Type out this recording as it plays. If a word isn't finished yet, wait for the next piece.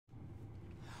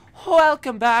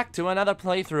Welcome back to another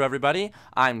playthrough, everybody.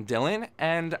 I'm Dylan,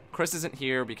 and Chris isn't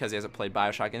here because he hasn't played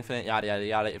Bioshock Infinite, yada yada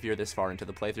yada. If you're this far into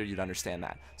the playthrough, you'd understand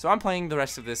that. So I'm playing the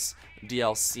rest of this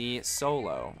DLC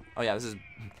solo. Oh yeah, this is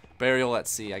Burial at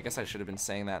Sea. I guess I should have been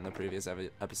saying that in the previous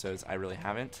episodes. I really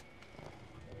haven't.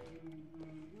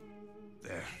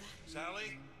 There.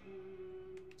 Sally?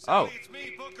 Oh. Sally, it's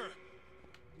me, Booker.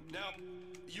 Now,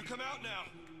 you come out now.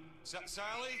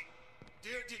 Sally?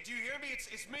 Dear, did you hear me?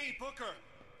 It's me, Booker.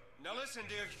 Now listen,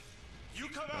 dear. You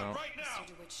come out right now. Mr.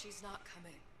 DeWitt, she's not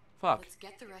coming. Fuck. Let's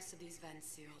get the rest of these vents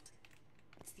sealed.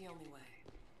 It's the only way.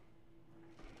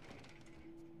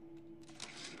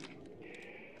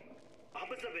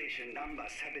 Observation number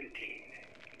 17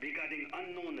 regarding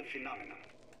unknown phenomena.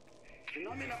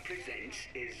 Phenomena presents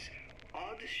is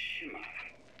odd shimmer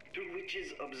through which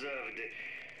is observed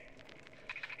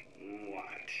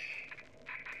what?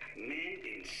 Men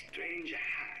in strange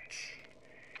hats.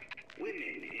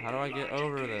 Women in How do I get large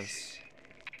over dresses. this?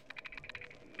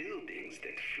 Buildings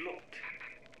that float.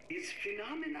 Is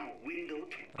phenomena window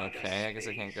to other Okay, I guess I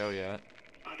space? can't go yet.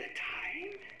 Other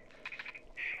time?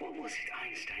 What was it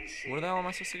Einstein said? Where the hell am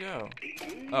I supposed to go? The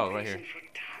only Oh, right here. reason for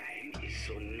time is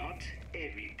so not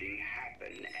everything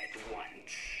happen at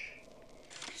once.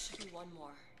 Should be one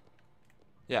more.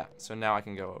 Yeah, so now I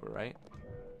can go over, right?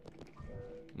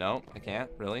 No, I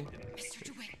can't. Really? Mr.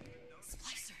 DeWitt,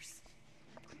 splicers.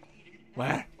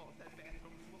 Where?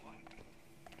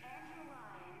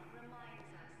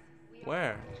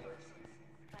 Where?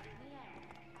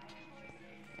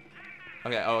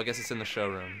 Okay, oh, I guess it's in the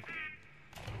showroom.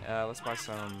 Let's buy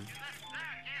some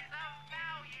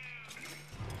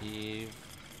Eve.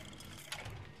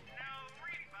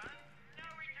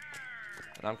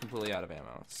 And I'm completely out of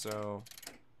ammo, so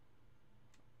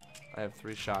I have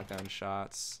 3 shotgun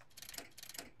shots.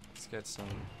 Let's get some.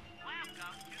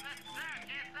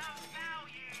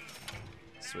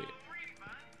 Sweet.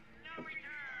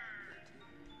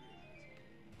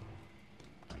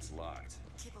 It's locked.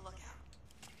 Keep a lookout.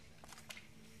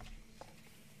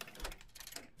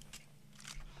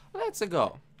 Let's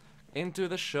go into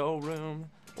the showroom.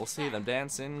 We'll see them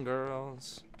dancing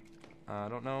girls. I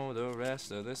don't know the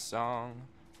rest of this song.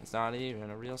 It's not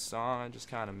even a real song. I just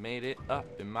kind of made it up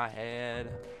in my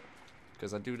head.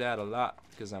 Because I do that a lot.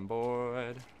 Because I'm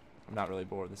bored. I'm not really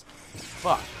bored. This.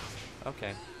 Fuck.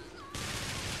 Okay.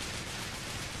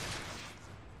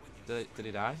 Did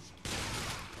he die?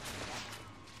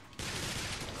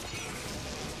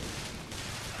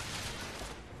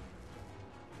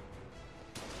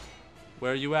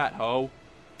 Where are you at, ho?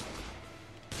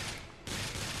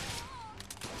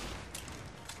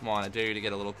 Come on, I dare you to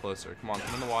get a little closer. Come on,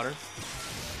 come in the water.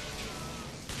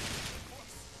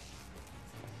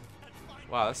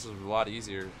 Wow, this is a lot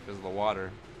easier because of the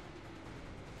water.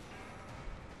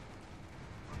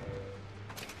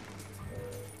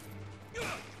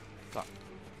 Fuck.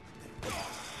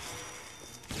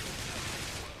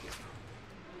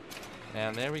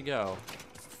 And there we go.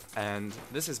 And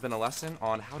this has been a lesson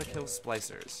on how to kill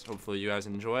splicers. Hopefully you guys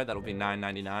enjoyed. That'll be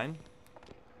 $9.99.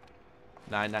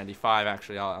 $9.95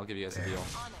 actually. I'll give you guys a deal.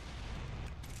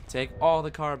 Take all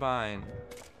the carbine.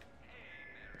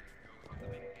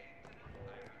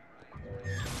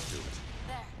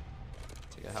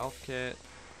 Take a health kit.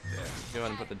 Go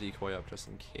ahead and put the decoy up just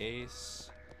in case.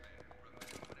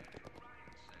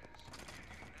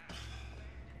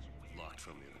 Locked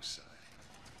from the other side.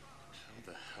 How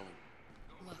the hell?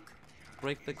 Look,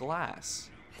 Break the glass.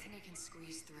 I think I can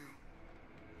squeeze through.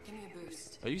 Give me a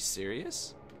boost. Are you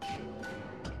serious?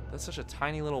 That's such a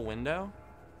tiny little window.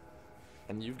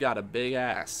 And you've got a big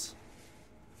ass.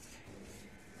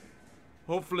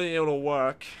 Hopefully it'll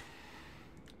work.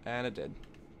 And it did.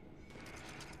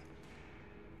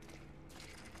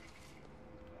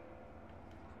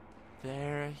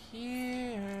 They're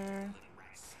here.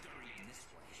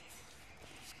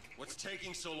 What's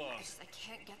taking so long? I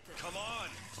can't get this. Come on!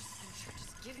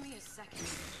 Just give me a second.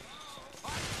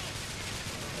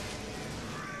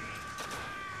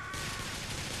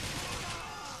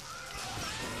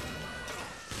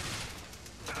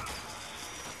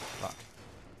 Fuck.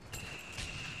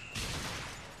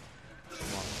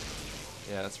 Come on.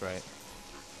 Yeah, that's right.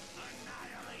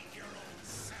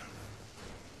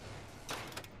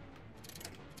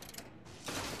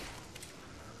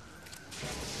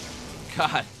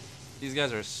 God, these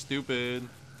guys are stupid.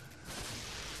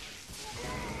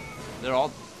 They're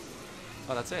all.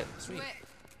 Oh, that's it. Sweet. Quick.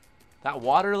 That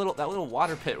little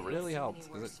water pit really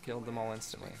helped because it killed them all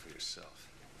instantly. For yourself.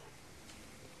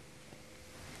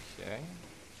 Okay.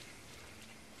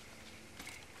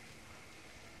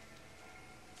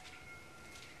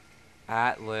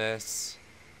 Atlas.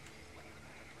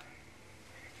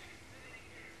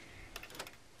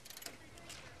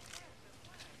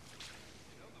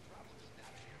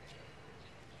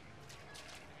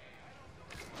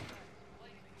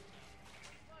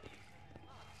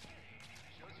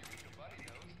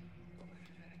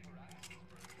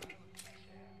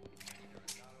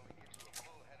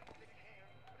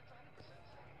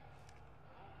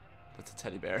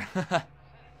 teddy bear. Okay.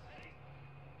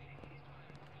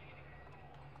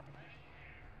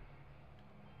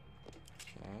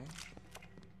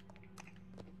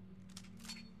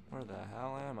 Where the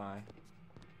hell am I?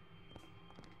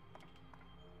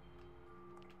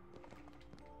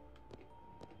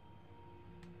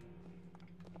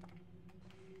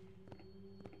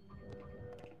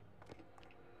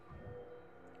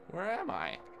 Where am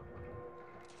I?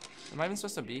 Am I even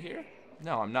supposed to be here?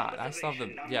 No, I'm not. I still have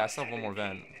the... Yeah, I still have one more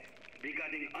vent.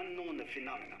 Regarding unknown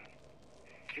phenomena.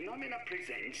 Phenomena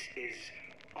presents is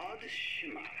odd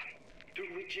shimmer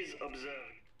through which is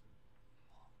observed.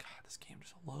 God, this game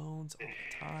just loads all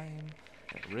the time.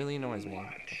 It really annoys me.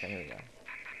 Okay, here we go.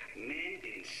 Men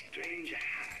in strange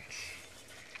hats.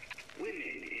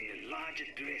 Women in large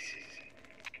dresses.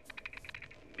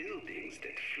 Buildings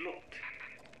that float.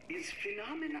 Is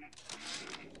phenomena.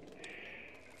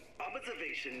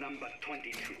 Observation number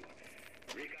 22.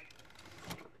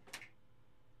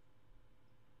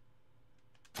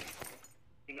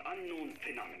 Unknown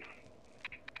phenomena.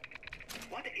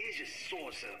 What is the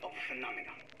source of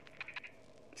phenomena?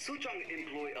 Suchong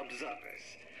employ observers.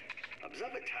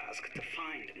 Observer task to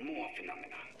find more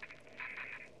phenomena.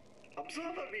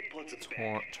 Observer reports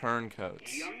back.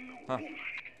 Turncoats. Young woman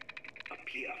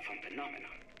appear from phenomena.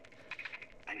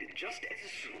 And just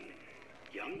as soon,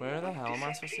 young Where the woman hell am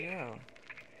I supposed to disappear.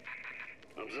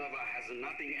 go? Observer has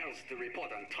nothing else to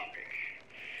report on topic.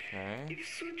 Okay. If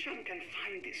Suchong can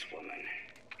find this woman,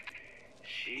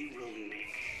 she will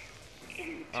make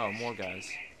interesting Oh, more guys.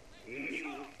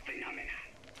 new phenomena.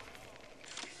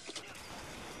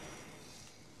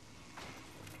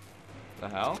 The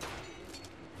hell?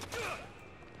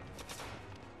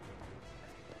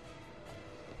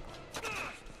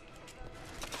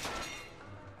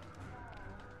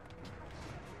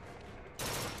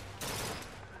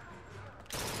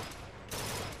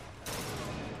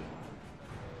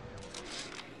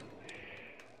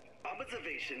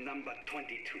 Observation number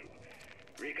 22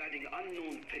 regarding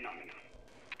unknown phenomena.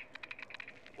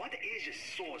 What is the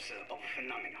source of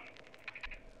phenomena?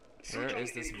 Where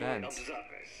is this vent?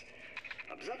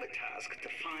 Observer task to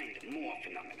find more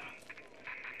phenomena.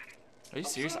 Are you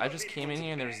serious? I just came in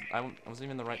here and I wasn't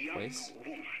even in the right place. Young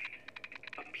woman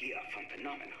appear from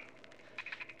phenomena.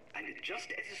 And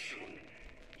just as soon,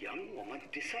 young woman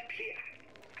disappear.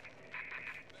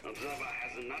 Observer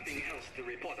has nothing else to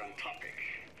report on topic.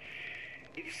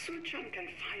 If Suchong can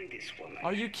find this woman,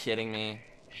 Are you kidding me?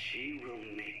 she will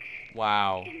make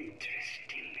Wow.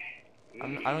 interesting.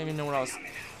 I don't even know what I was... phenomena.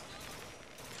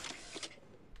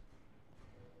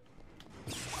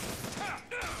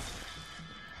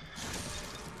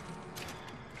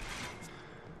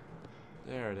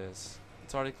 There it is.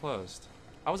 It's already closed.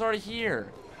 I was already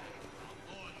here.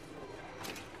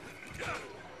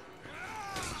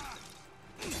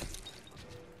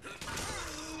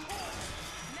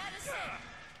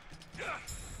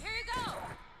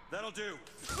 That'll do.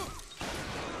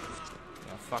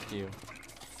 Yeah, fuck you.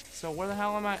 So where the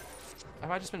hell am I?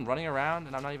 Have I just been running around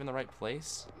and I'm not even in the right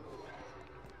place?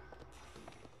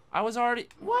 I was already...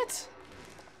 What?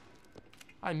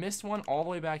 I missed one all the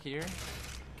way back here?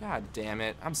 God damn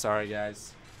it. I'm sorry,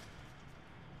 guys.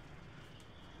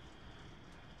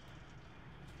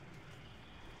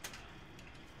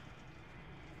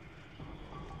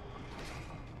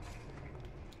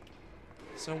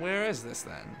 So where is this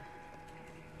then?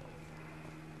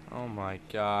 Oh my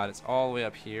god, it's all the way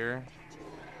up here.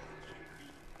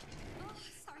 Oh,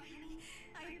 sorry, honey.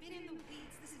 I've been in the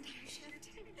weeds this entire shift.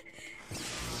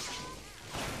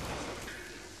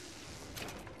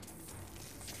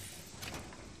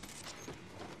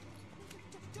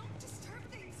 Don't disturb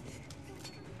things.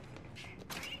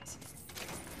 Wait.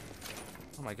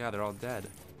 Oh my god, they're all dead.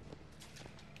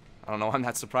 I don't know why I'm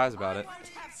not surprised about it.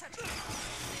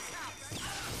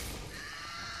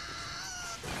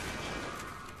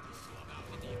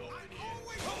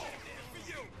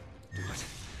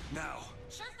 Now.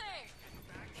 Sure thing.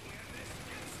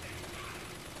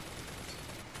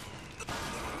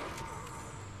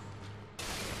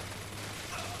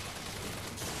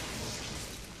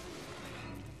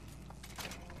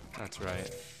 That's right.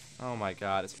 Oh my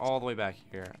god, it's all the way back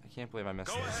here. I can't believe I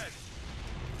missed Go this. ahead.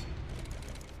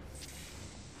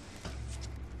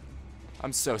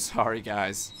 I'm so sorry,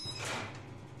 guys.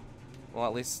 Well,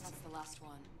 at least... That's the last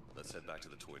one. Let's head back to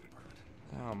the toy department.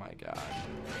 Oh my god.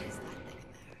 What is that thing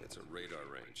in there? It's a radar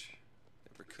range.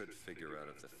 Never could figure out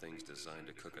if the thing's designed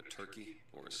to cook a turkey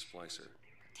or a splicer.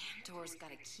 Damn door's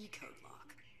got a key code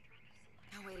lock.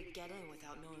 No way to get in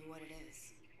without knowing what it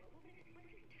is.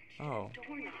 Oh.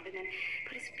 Doorknob and then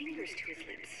put his fingers to his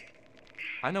lips.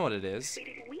 I know what it is.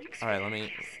 Waited weeks Alright, for let that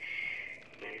me... kiss.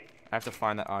 I have to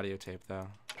find that audio tape though.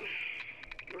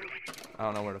 I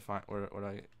don't know where to find where do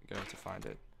I go to find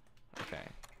it. Okay.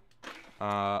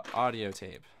 Audio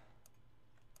tape.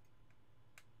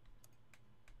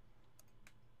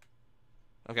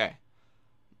 Okay.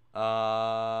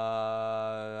 I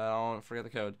don't forget the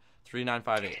code.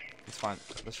 3958. It's fine.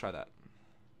 Let's try that.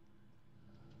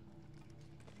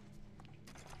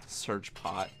 Search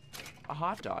pot. A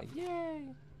hot dog. Yay.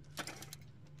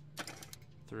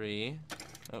 3.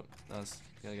 Oh, that's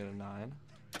gotta get a 9.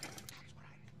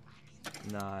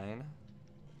 9.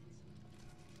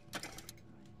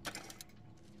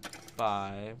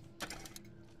 5.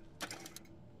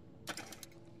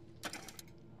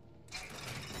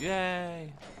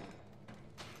 Yay.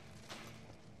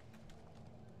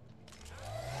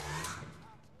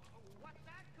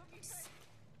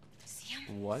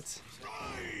 What?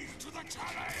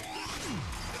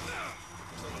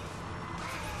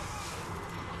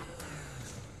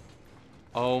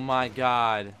 Oh my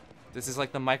god. This is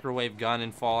like the microwave gun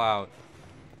in Fallout.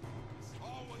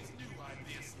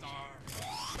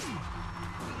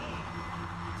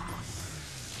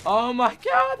 Oh my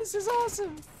god, this is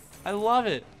awesome. I love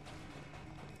it.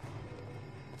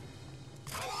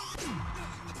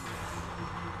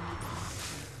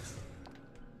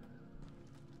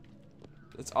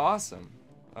 It's awesome.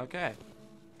 Okay.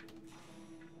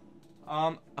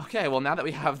 Okay, well now that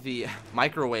we have the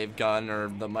microwave gun or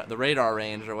the radar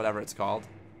range or whatever it's called.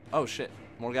 Oh shit,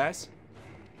 more guys?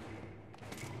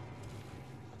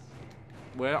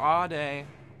 Where are they?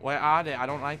 Where are they? I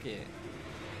don't like it.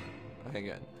 Okay,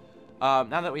 good. Now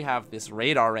that we have this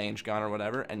radar range gun or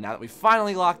whatever, and now that we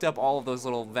finally locked up all of those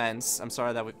little vents, I'm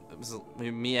sorry that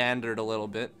we meandered a little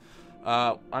bit.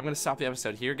 I'm gonna stop the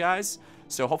episode here, guys.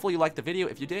 So hopefully you liked the video.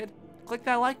 If you did, click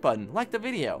that like button, like the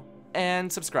video,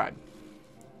 and subscribe.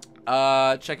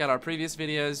 Check out our previous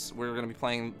videos. We're gonna be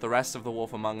playing the rest of The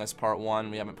Wolf Among Us Part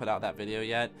 1. We haven't put out that video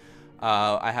yet.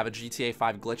 I have a GTA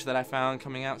 5 glitch that I found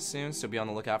coming out soon, so be on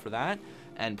the lookout for that.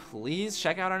 And please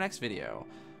check out our next video.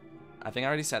 I think I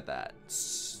already said that.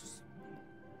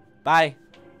 Bye.